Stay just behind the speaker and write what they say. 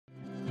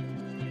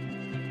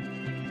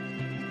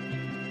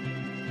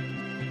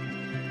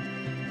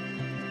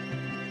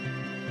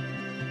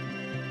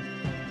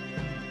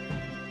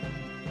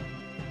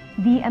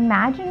The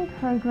Imagine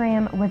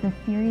program was a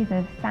series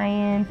of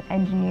science,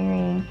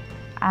 engineering,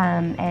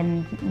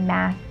 and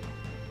math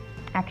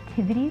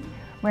activities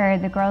where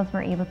the girls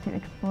were able to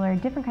explore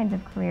different kinds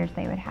of careers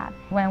they would have.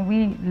 When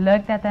we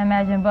looked at the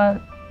Imagine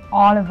book,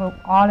 all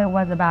it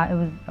was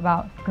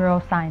about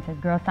girl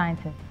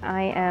scientists.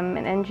 I am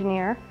an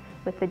engineer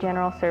with the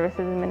General Services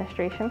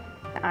Administration.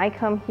 I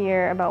come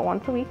here about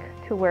once a week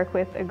to work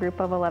with a group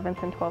of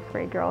 11th and 12th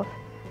grade girls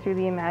through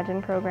the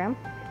Imagine program.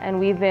 And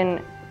we've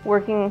been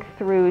working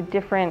through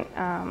different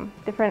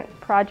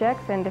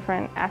projects and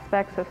different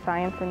aspects of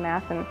science and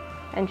math and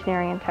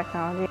engineering and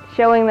technology,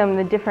 showing them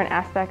the different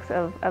aspects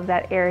of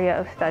that area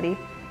of study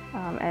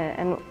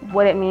and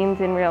what it means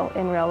in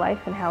real life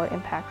and how it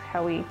impacts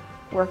how we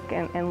work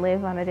and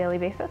live on a daily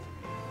basis,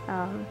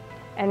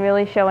 and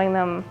really showing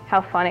them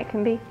how fun it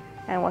can be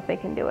and what they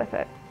can do with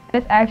it.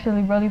 It's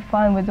actually really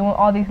fun with doing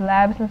all these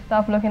labs and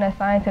stuff, looking at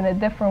science in a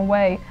different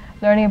way,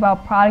 learning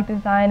about product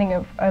designing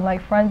and like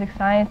forensic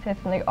scientists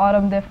and like all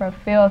them different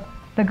fields.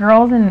 The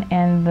girls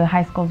in the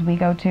high schools we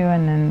go to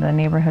and in the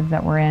neighborhoods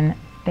that we're in,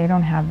 they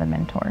don't have the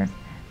mentors.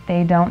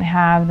 They don't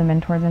have the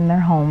mentors in their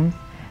homes.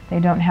 They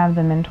don't have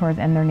the mentors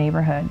in their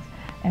neighborhoods.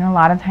 And a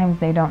lot of times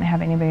they don't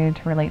have anybody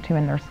to relate to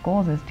in their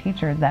schools as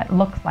teachers that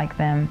looks like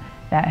them,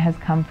 that has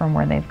come from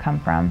where they've come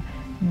from.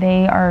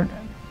 They are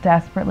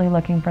desperately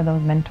looking for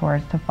those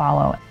mentors to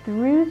follow.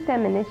 Through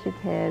STEM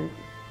initiatives,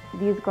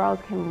 these girls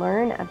can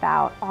learn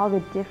about all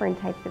the different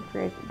types of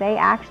careers they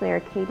actually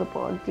are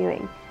capable of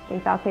doing. They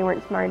thought they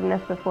weren't smart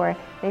enough before,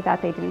 they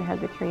thought they didn't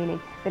have the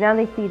training, but now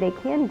they see they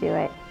can do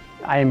it.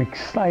 I am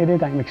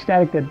excited, I'm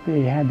ecstatic that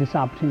they had this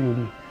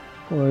opportunity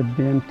for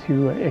them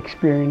to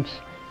experience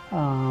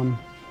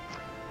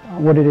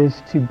what it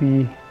is to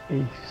be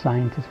a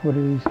scientist, what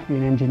it is to be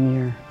an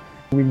engineer.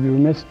 We'd be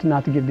remiss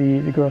not to give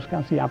the Girl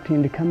Scouts the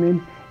opportunity to come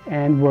in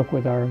and work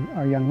with our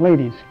young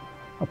ladies.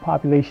 A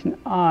population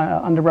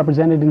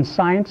underrepresented in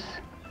science,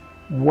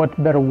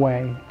 what better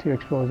way to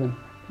expose them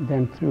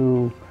than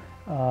through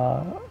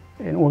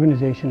an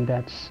organization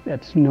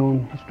that's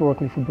known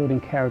historically for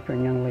building character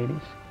in young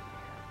ladies.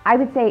 I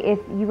would say if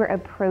you were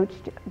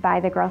approached by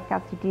the Girl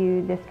Scouts to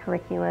do this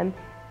curriculum,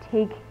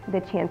 take the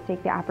chance,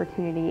 take the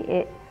opportunity.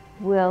 It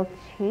will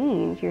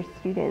change your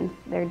students,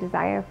 their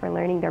desire for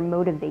learning, their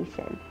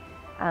motivation.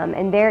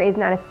 And there is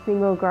not a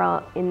single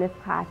girl in this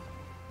class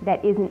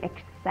that isn't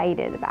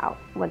excited about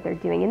what they're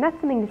doing. And that's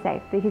something to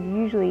say, because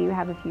usually you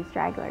have a few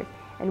stragglers,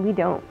 and we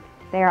don't.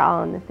 They're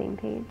all on the same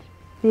page.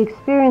 The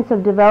experience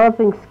of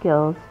developing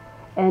skills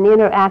and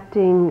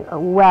interacting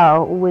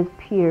well with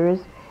peers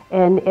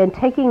and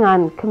taking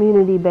on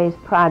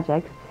community-based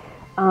projects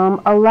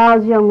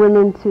allows young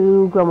women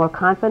to grow more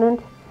confident,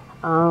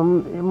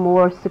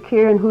 more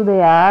secure in who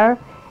they are.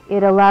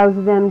 It allows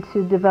them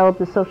to develop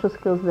the social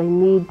skills they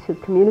need to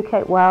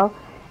communicate well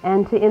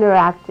and to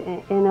interact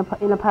in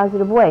a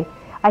positive way.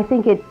 I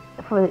think it,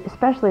 for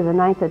especially the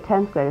 9th and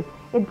 10th graders,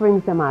 it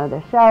brings them out of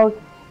their shells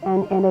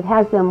and it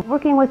has them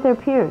working with their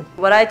peers.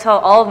 What I tell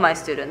all of my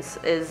students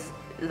is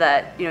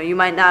that you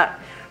might not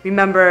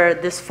remember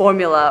this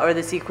formula or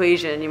this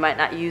equation, you might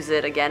not use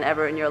it again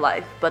ever in your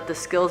life, but the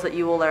skills that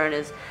you will learn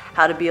is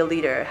how to be a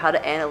leader, how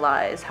to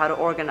analyze, how to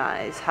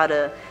organize, how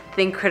to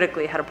think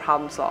critically, how to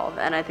problem solve.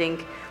 And I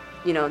think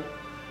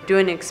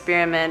doing an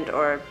experiment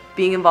or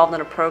being involved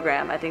in a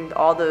program, I think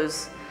all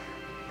those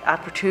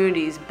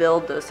opportunities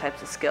build those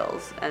types of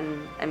skills.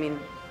 And I mean,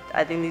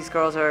 I think these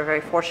girls are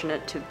very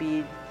fortunate to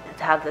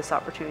have this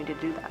opportunity to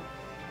do that.